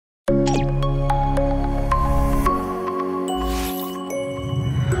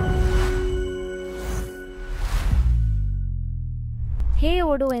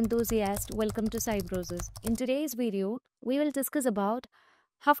Odoo enthusiast, welcome to Cybrosys. In today's video, we will discuss about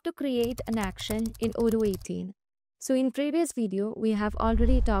how to create an action in Odoo 18. So in previous video, we have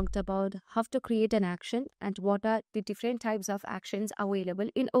already talked about how to create an action and what are the different types of actions available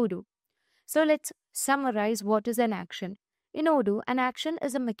in Odoo. So let's summarize what is an action. In Odoo, an action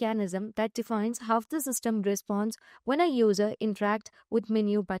is a mechanism that defines how the system responds when a user interacts with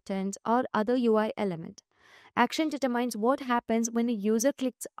menu buttons or other UI element. Action determines what happens when a user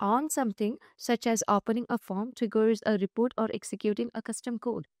clicks on something, such as opening a form, triggers a report, or executing a custom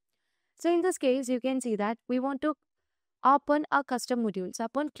code. So in this case, you can see that we want to open a custom module. So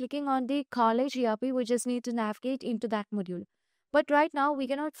upon clicking on the college ERP, we just need to navigate into that module. But right now, we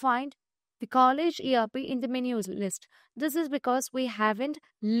cannot find the college ERP in the menus list. This is because we haven't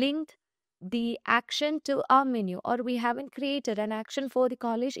linked the action to our menu, or we haven't created an action for the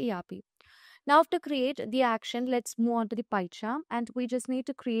college ERP. Now to create the action, let's move on to the pie chart, and we just need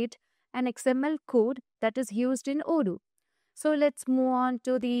to create an XML code that is used in Odoo. So let's move on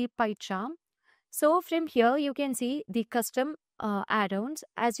to the pie chart. So from here, you can see the custom add-ons.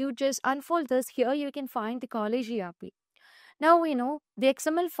 As you just unfold this, here you can find the college ERP. Now we know the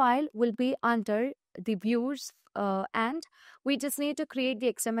XML file will be under the views and we just need to create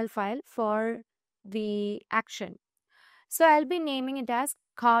the XML file for the action. So I'll be naming it as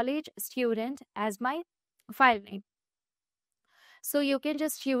college student as my file name. So you can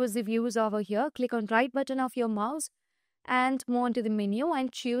just use the views over here, click on right button of your mouse and move on to the menu and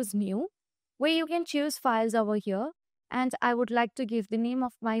choose new, where you can choose files over here. And I would like to give the name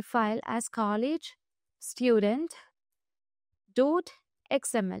of my file as college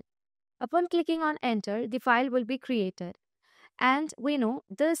student.xml. Upon clicking on enter, the file will be created. And we know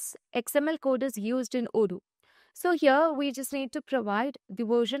this XML code is used in Odoo. So here we just need to provide the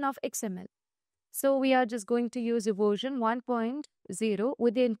version of XML. So we are just going to use the version 1.0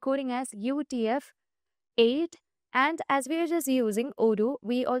 with the encoding as UTF-8. And as we are just using Odoo,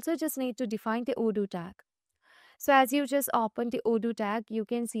 we also just need to define the Odoo tag. So as you just open the Odoo tag, you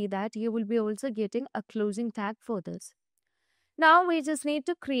can see that you will be also getting a closing tag for this. Now we just need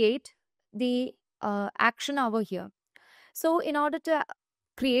to create the action over here. So in order to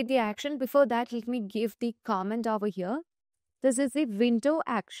create the action, before that, let me give the comment over here. This is the window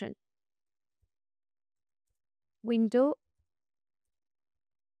action. Window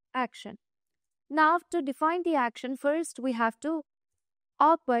action. Now to define the action, first we have to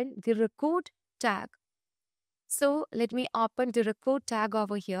open the record tag. So let me open the record tag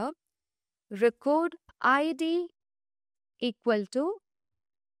over here. Record ID equal to,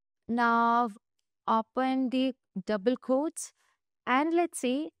 now open the double quotes, and let's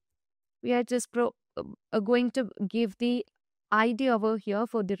see, we are just going to give the ID over here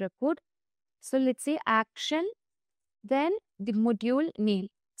for the record. So let's say action, then the module name.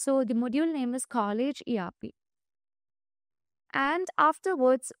 So the module name is college ERP. And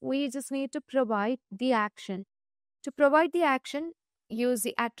afterwards, we just need to provide the action. To provide the action, use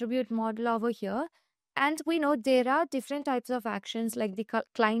the attribute model over here. And we know there are different types of actions like the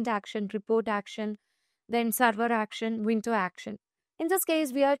client action, report action, then server action, window action. In this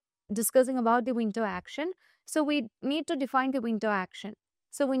case, we are discussing about the window action. So we need to define the window action.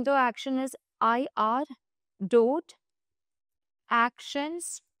 So window action is IR dot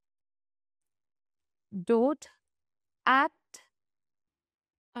actions dot act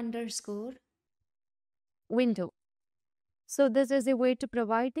underscore window. So this is a way to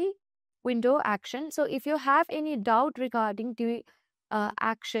provide the window action. So if you have any doubt regarding the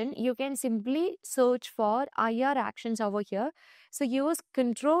action, you can simply search for IR actions over here. So use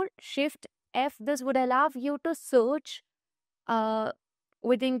Control-Shift-F. This would allow you to search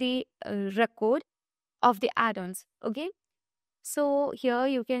within the record of the add-ons. Okay. So here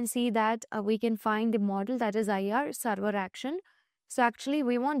you can see that we can find the model, that is IR server action. So actually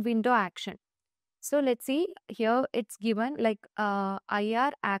we want window action. So let's see, here it's given like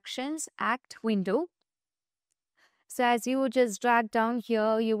IR actions act window. So as you just drag down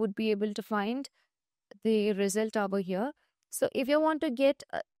here, you would be able to find the result over here. So if you want to get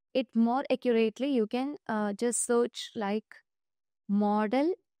it more accurately, you can just search like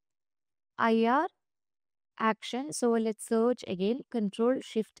model IR action. So let's search again,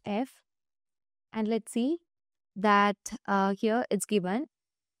 Control-Shift-F, and let's see that here it's given.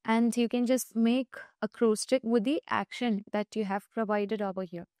 And you can just make a cross check with the action that you have provided over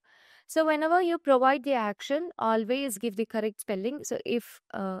here. So whenever you provide the action, always give the correct spelling. So if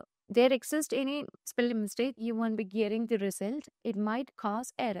there exists any spelling mistake, you won't be getting the result. It might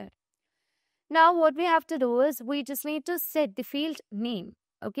cause error. Now what we have to do is we just need to set the field name.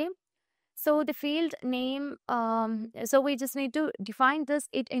 Okay. So the field name, so we just need to define this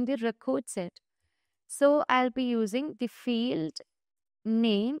it in the record set. So I'll be using the field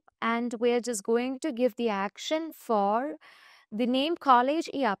name, and we're just going to give the action for the name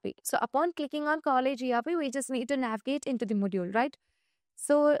college ERP. So upon clicking on college ERP, we just need to navigate into the module, right?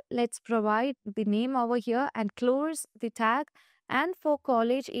 So let's provide the name over here and close the tag. And for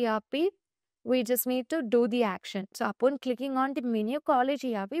college ERP, we just need to do the action. So upon clicking on the menu college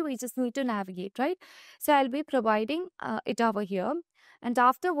ERP, we just need to navigate, right? So I'll be providing it over here. And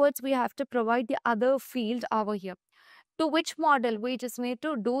afterwards, we have to provide the other field over here. To which model we just need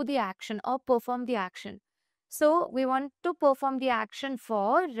to do the action or perform the action. So we want to perform the action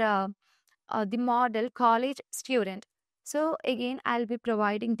for the model college student. So again, I'll be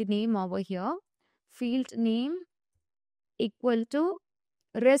providing the name over here. Field name equal to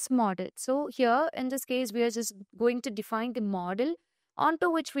res model. So here in this case, we are just going to define the model onto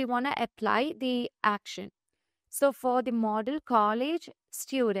which we want to apply the action. So for the model college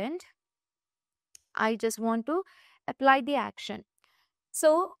student, I just want to apply the action.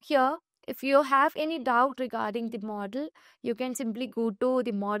 So here, if you have any doubt regarding the model, you can simply go to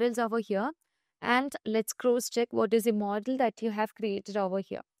the models over here and let's cross check what is the model that you have created over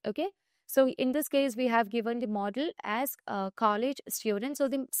here. Okay. So in this case, we have given the model as a college student. So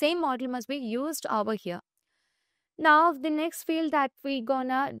the same model must be used over here. Now, the next field that we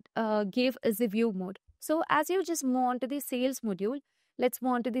gonna give is the view mode. So as you just move on to the sales module, let's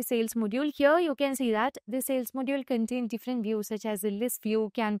move on to the sales module. Here you can see that the sales module contains different views such as the list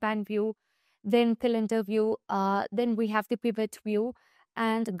view, kanban view, then calendar view, then we have the pivot view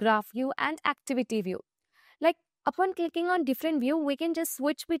and graph view and activity view. Like upon clicking on different view, we can just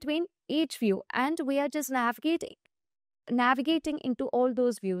switch between each view and we are just navigating into all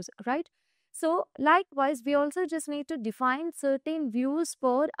those views, right? So likewise, we also just need to define certain views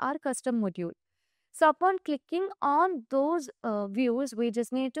for our custom module. So upon clicking on those views, we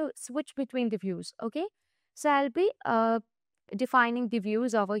just need to switch between the views, okay? So I'll be defining the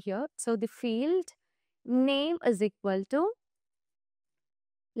views over here. So the field name is equal to,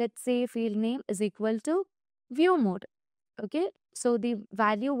 let's say field name is equal to view mode, okay? So the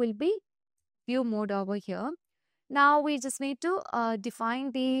value will be view mode over here. Now we just need to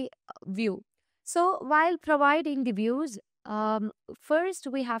define the view. So while providing the views, first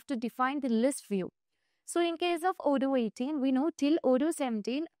we have to define the list view. So in case of Odoo 18, we know till Odoo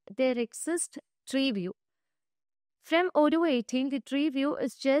 17, there exists tree view. From Odoo 18, the tree view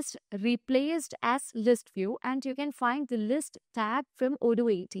is just replaced as list view and you can find the list tag from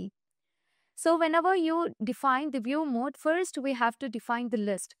Odoo 18. So whenever you define the view mode, first we have to define the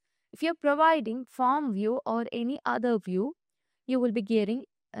list. If you're providing form view or any other view, you will be getting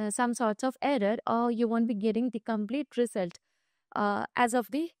some sorts of error or you won't be getting the complete result as of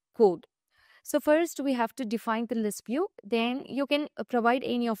the code. So first we have to define the list view. Then you can provide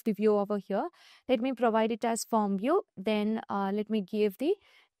any of the view over here. Let me provide it as form view. Then let me give the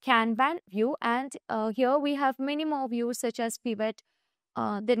kanban view. And here we have many more views such as pivot,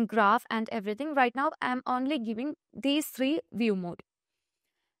 then graph and everything. Right now, I'm only giving these three view mode.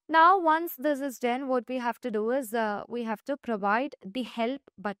 Now, once this is done, what we have to do is we have to provide the help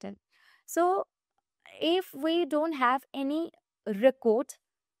button. So if we don't have any record,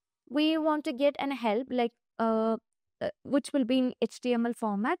 we want to get an help like which will be in HTML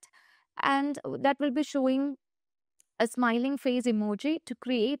format and that will be showing a smiling face emoji to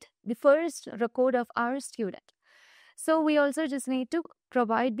create the first record of our student. So we also just need to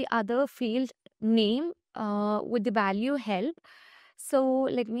provide the other field name with the value help. So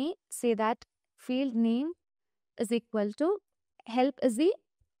let me say that field name is equal to help is the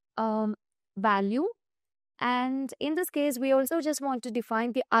value. And in this case, we also just want to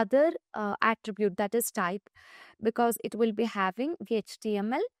define the other attribute that is type because it will be having the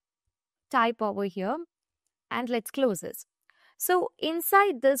HTML type over here. And let's close this. So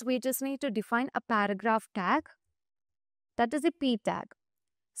inside this, we just need to define a paragraph tag. That is a P tag.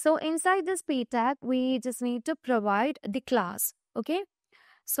 So inside this P tag, we just need to provide the class. Okay.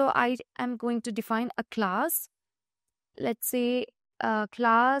 So I am going to define a class. Let's say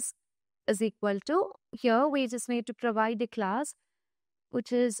class is equal to, here we just need to provide the class,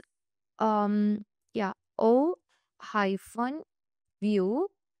 which is O hyphen view.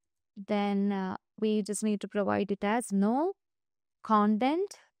 Then we just need to provide it as no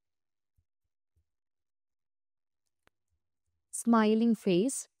content smiling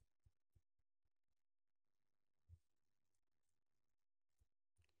face.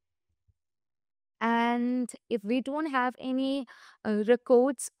 And if we don't have any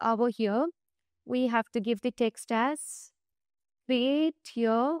records over here, we have to give the text as create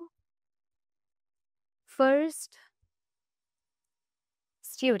your first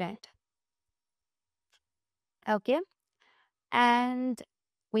student. Okay. And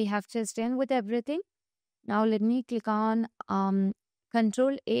we have just done with everything. Now let me click on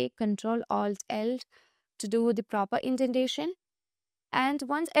Control A, Control Alt L to do the proper indentation. And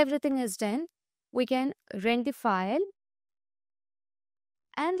once everything is done, we can run the file.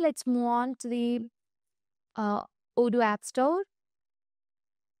 And let's move on to the Odoo App Store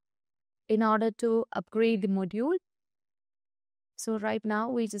in order to upgrade the module. So right now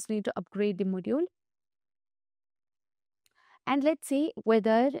we just need to upgrade the module. And let's see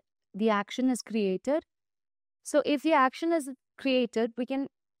whether the action is created. So if the action is created, we can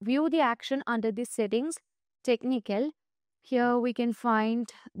view the action under the settings, technical. Here we can find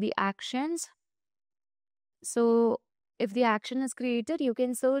the actions. So if the action is created, you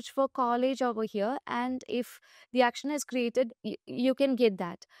can search for college over here. And if the action is created, you can get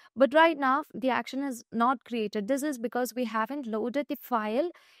that. But right now, the action is not created. This is because we haven't loaded the file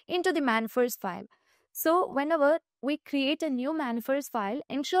into the manifest file. So whenever we create a new manifest file,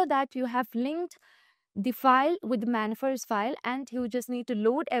 ensure that you have linked the file with the manifest file and you just need to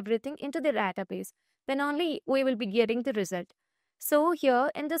load everything into the database. Then only we will be getting the result. So here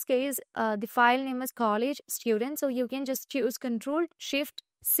in this case, the file name is college student. So you can just choose Control Shift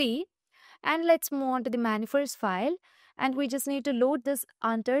C and let's move on to the manifest file and we just need to load this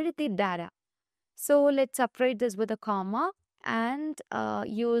under the data. So let's separate this with a comma and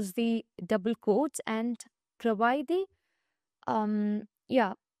use the double quotes and provide the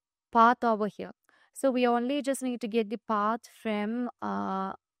path over here. So we only just need to get the path from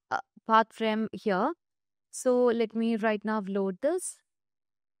here. So let me right now load this.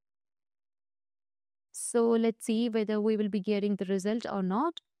 So let's see whether we will be getting the result or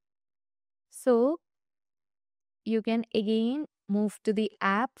not. So you can again move to the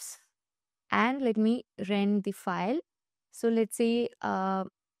apps and let me run the file. So let's say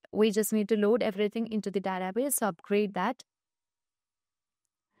we just need to load everything into the database, so upgrade that.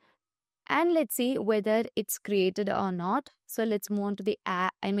 And let's see whether it's created or not. So let's move on to the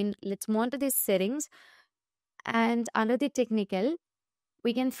let's move on to the settings. And under the technical,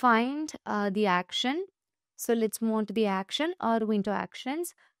 we can find the action. So let's move on to the action or window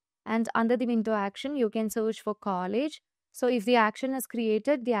actions. And under the window action, you can search for college. So if the action is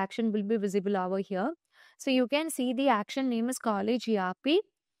created, the action will be visible over here. So you can see the action name is college ERP.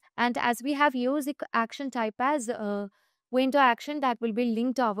 And as we have used the action type as window action, that will be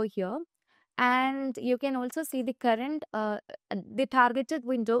linked over here. And you can also see the current, the targeted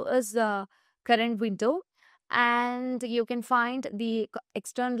window is current window. And you can find the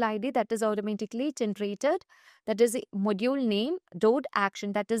external ID that is automatically generated. That is the module name dot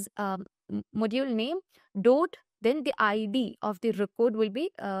action. That is module name dot, then the ID of the record will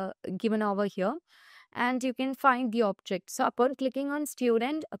be given over here. And you can find the object. So upon clicking on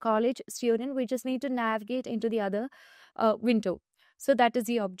student, a college student, we just need to navigate into the other window. So that is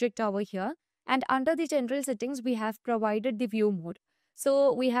the object over here. And under the general settings, we have provided the view mode.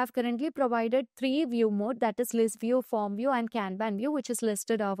 So we have currently provided 3 view mode, that is list view, form view and kanban view, which is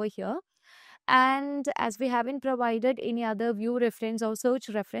listed over here. And as we haven't provided any other view reference or search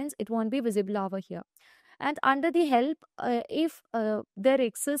reference, it won't be visible over here. And under the help, if there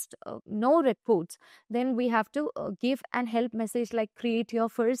exist no records, then we have to give an help message like create your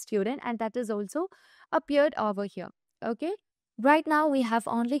first student, and that is also appeared over here. Okay. Right now, we have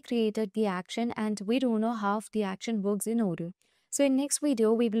only created the action and we don't know how the action works in Odoo. So in next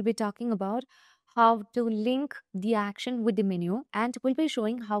video, we will be talking about how to link the action with the menu and we'll be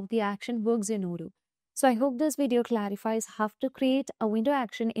showing how the action works in Odoo. So I hope this video clarifies how to create a window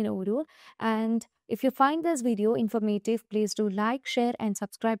action in Odoo. And if you find this video informative, please do like, share and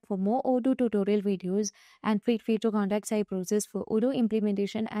subscribe for more Odoo tutorial videos, and feel free to contact Cybrosys for Odoo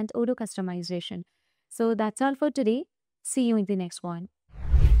implementation and Odoo customization. So that's all for today. See you in the next one.